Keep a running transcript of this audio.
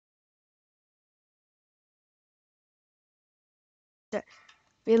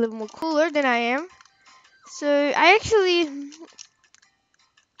be a little more cooler than I am. So I actually,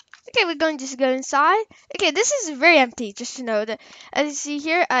 okay, we're going to just go inside. Okay, this is very empty, just to know that. As you see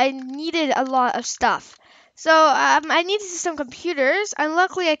here, I needed a lot of stuff. So I needed some computers, and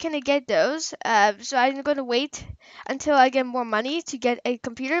luckily I couldn't get those. So I'm going to wait until I get more money to get a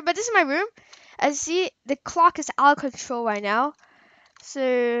computer. But this is my room. As you see, the clock is out of control right now.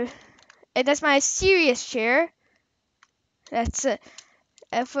 So, and that's my serious chair. That's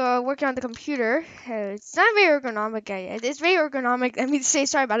for working on the computer. It's not very ergonomic, guys. It's very ergonomic. I mean to say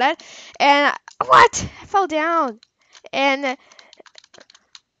sorry about that. And what? I fell down. And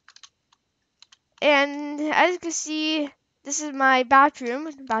as you can see, this is my bathroom.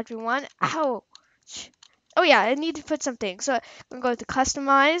 Bathroom one. Ow. Oh yeah, I need to put something. So I'm gonna go to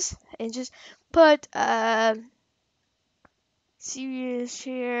customize and just put serious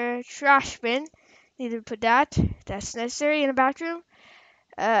chair trash bin. Need to put that. That's necessary in a bathroom.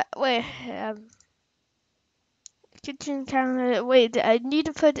 Wait. Kitchen counter. Wait, I need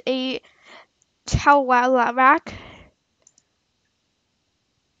to put a towel rack.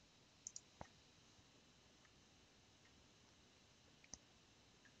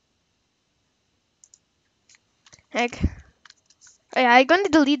 Heck. Oh, yeah, I'm going to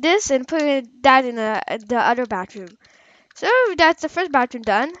delete this and put that in the other bathroom. So that's the first bathroom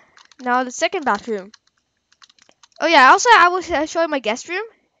done. Now the second bathroom. Oh yeah, also I will show you my guest room.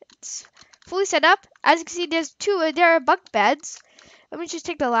 It's fully set up. As you can see, there are bunk beds. Let me just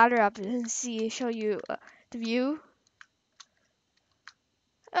take the ladder up and show you the view.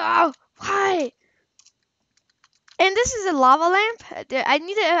 Oh, why? And this is a lava lamp.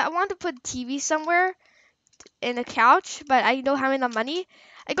 I want to put TV somewhere in a couch, but I don't have enough money.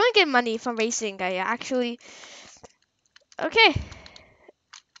 I'm going to get money from racing. I actually. Okay.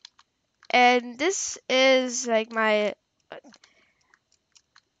 And this is like my.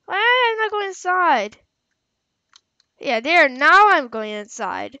 Why am I not going inside? Yeah, there. Now I'm going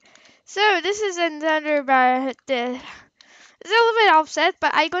inside. So this is another. It's a little bit offset,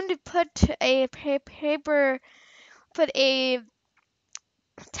 but I'm going to put a put a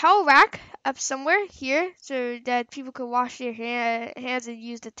towel rack up somewhere here so that people could wash their hands and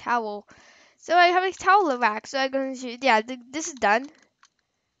use the towel. So I have a towel rack. So I'm going to, yeah, this is done.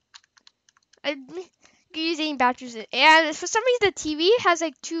 I'm using batteries, and for some reason the TV has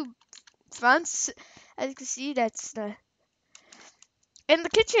like two fronts. As you can see, that's the in the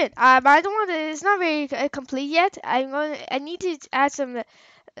kitchen. I don't want to. It's not very complete yet. I need to add some.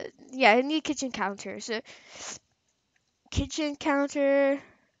 Yeah, I need a kitchen counter. So kitchen counter.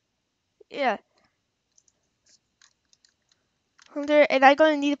 Yeah. Counter, and I'm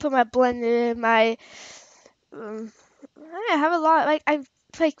gonna need to put my blender, my um, I have a lot. Like I've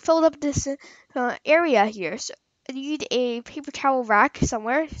like filled up this area here, so I need a paper towel rack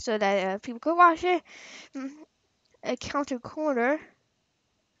somewhere so that people can wash it. Mm, a counter corner.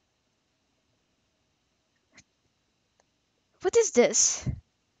 What is this?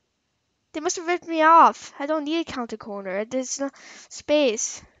 They must have ripped me off. I don't need a counter corner. There's no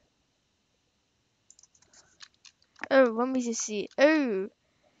space. Oh, let me just see. Oh,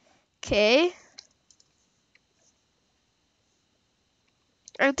 okay.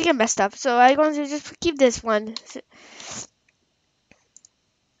 I think I messed up, so I'm going to just keep this one.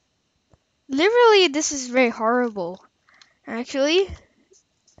 Literally, this is very horrible. Actually,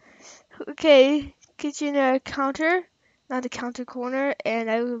 okay, kitchen counter, not the counter corner, and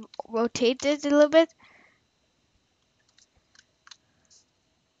I will rotate it a little bit.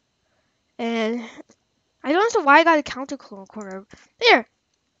 And I don't know why I got a counter corner. There,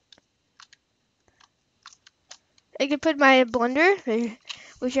 I can put my blender,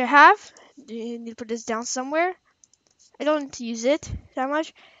 which I have. You need to put this down somewhere. I don't use it that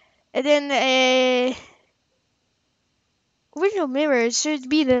much. And then a original mirrors should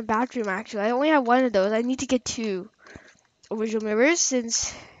be in the bathroom. Actually, I only have one of those. I need to get two original mirrors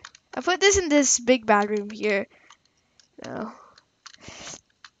since I put this in this big bathroom here. No.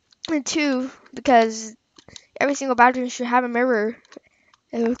 And two because every single bathroom should have a mirror.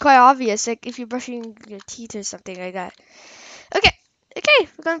 It was quite obvious, like if you're brushing your teeth or something like that. Okay, okay,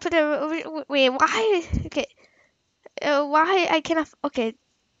 we're gonna put it. Wait, why? Okay, why I cannot? Okay,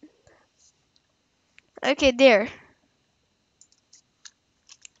 okay, there.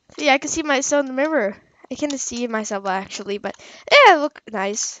 Yeah, I can see myself in the mirror. I can't see myself actually, but yeah, look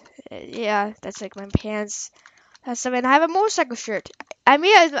nice. Yeah, that's like my pants. That's something. I have a motorcycle shirt. I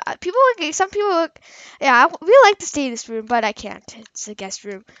mean, people look. Some people look. Yeah, I really like to stay in this room, but I can't. It's a guest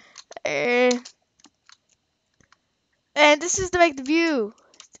room. Uh, and this is like the view.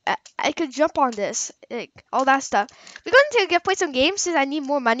 I could jump on this, like all that stuff. We're going to play some games since I need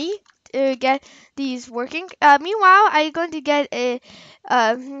more money to get these working. Meanwhile, I'm going to get a.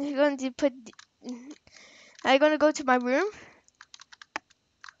 I'm going to put. I'm going to go to my room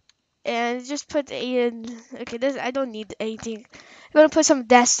and just put a. Okay, this I don't need anything. I'm going to put some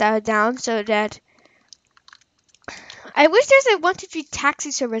desks down so that. I wish there's a 123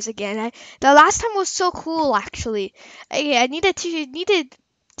 taxi service again. The last time was so cool actually. I needed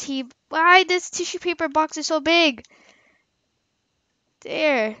tea. Why this tissue paper box is so big?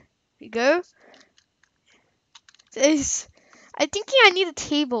 There we go. This. I'm thinking I need a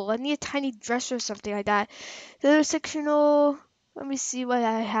table. I need a tiny dresser or something like that. The other sectional. Let me see what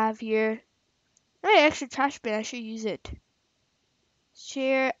I have here. I have an extra trash bin. I should use it.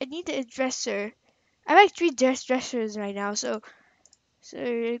 Chair. I need a dresser. I have like 3 dressers right now. So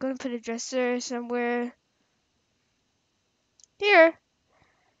you're gonna put a dresser somewhere here.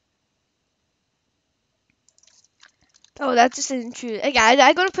 Oh, that's just an intrude. Yeah,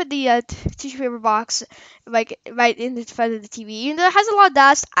 I'm gonna put the tissue paper box like right in the front of the TV. Even though it has a lot of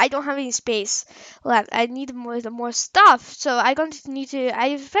dust, I don't have any space left. I need more stuff, so I'm going to need to.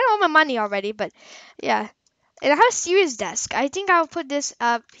 I spent all my money already, but yeah. And I have a serious desk. I think I'll put this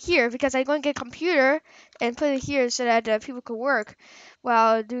up here because I'm going to get a computer and put it here so that people could work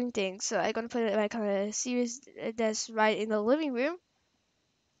while doing things. So I'm gonna put it like on a serious desk right in the living room.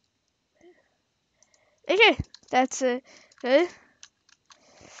 Okay, that's good.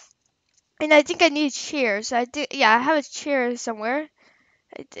 And I think I need a chair. So I think, yeah, I have a chair somewhere.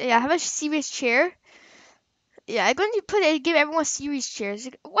 Yeah, I have a serious chair. Yeah, I'm going to give everyone serious chairs.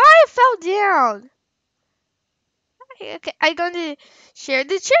 Why I fell down? Okay, I'm going to share.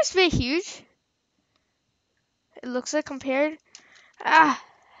 The chair's very huge. It looks like compared. Ah,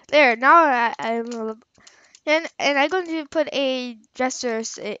 there. Now I'm. And I'm going to put a dresser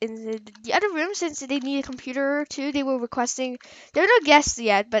in the other room since they need a computer too. They were requesting. There are no guests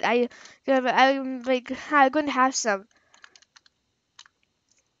yet, but I'm like I'm going to have some.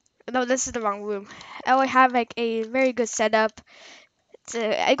 No, this is the wrong room. I only have like a very good setup.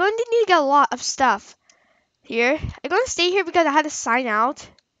 I'm going to need to get a lot of stuff here. I'm going to stay here because I had to sign out.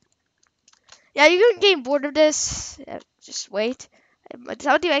 Yeah, you're going to get bored of this. Just wait.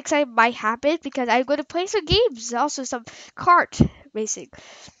 Something exciting might happen because I'm going to play some games. Also some kart racing.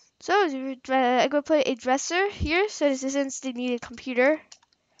 So I'm going to put a dresser here since they need a computer.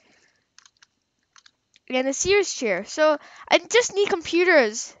 And a serious chair. So I just need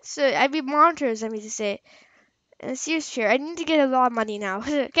computers. So I mean monitors, I mean to say. And a serious chair. I need to get a lot of money now.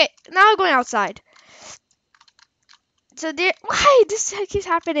 Okay, now I'm going outside. So there. Why this keeps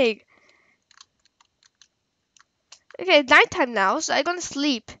happening? Okay, nighttime now, so I'm gonna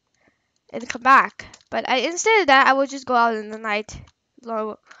sleep and come back. But instead of that, I will just go out in the night,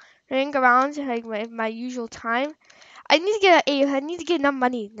 ring around like my usual time. I need to get enough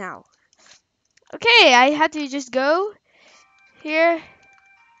money now. Okay, I had to just go here.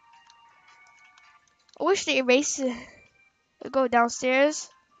 I wish they erase go downstairs.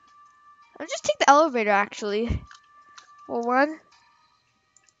 I'll just take the elevator actually. Or one.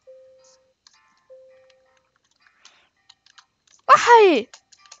 Why?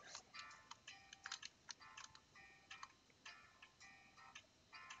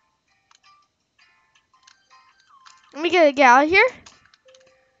 Let me get out of here.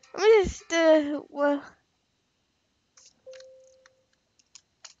 Let me just well.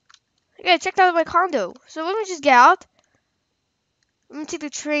 I gotta check out my condo. So let me just get out. Let me take the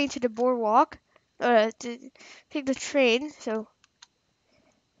train to the boardwalk. To take the train. So.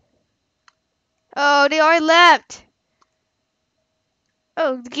 Oh, they already left.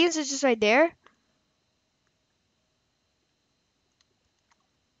 Oh, the games is just right there.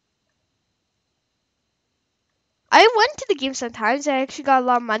 I went to the game sometimes. I actually got a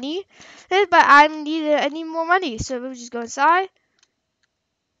lot of money, but I need more money. So let me just go inside.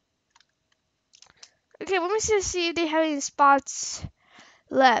 Okay, let me see if they have any spots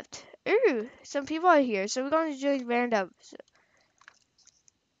left. Ooh, some people are here. So we're going to join random. So,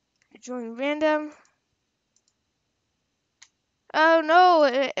 join random. Oh no!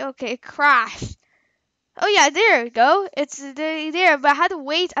 Okay, it crashed. Oh yeah, there we go. It's there, but I had to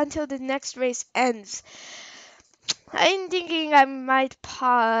wait until the next race ends. I'm thinking I might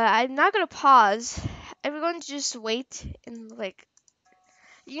pause. I'm not gonna pause. I'm going to just wait and like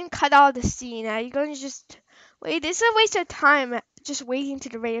you can cut out the scene. You're going to just wait. It's a waste of time just waiting to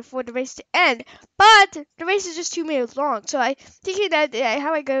the race for the race to end. But the race is just 2 minutes long, so I thinking that I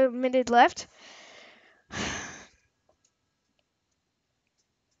have like a minute left.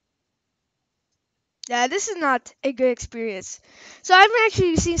 Yeah, this is not a good experience. So I'm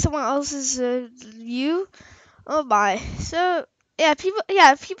actually seeing someone else's view. Oh my. So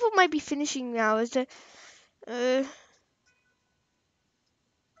people might be finishing now. Is that uh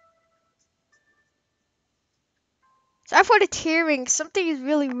sorry for the tearing. Something is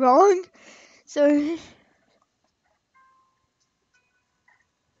really wrong. So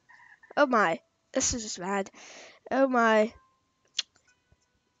oh my. This is just bad. Oh my.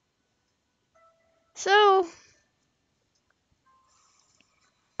 So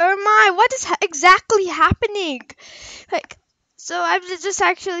oh my, what is exactly happening? Like, so I'm just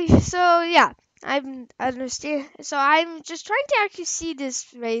actually, so yeah, I understand. So I'm just trying to actually see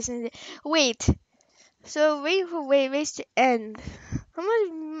this race and wait. So wait for race to end. How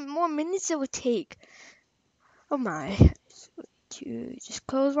much more minutes it would take? Oh my, to just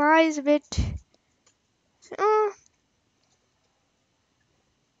close my eyes a bit. Uh,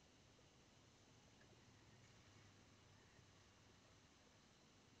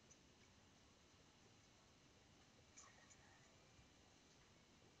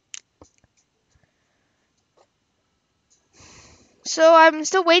 so I'm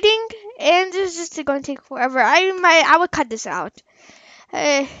still waiting, and this is just going to take forever. I would cut this out.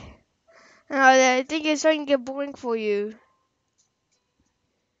 I think it's starting to get boring for you.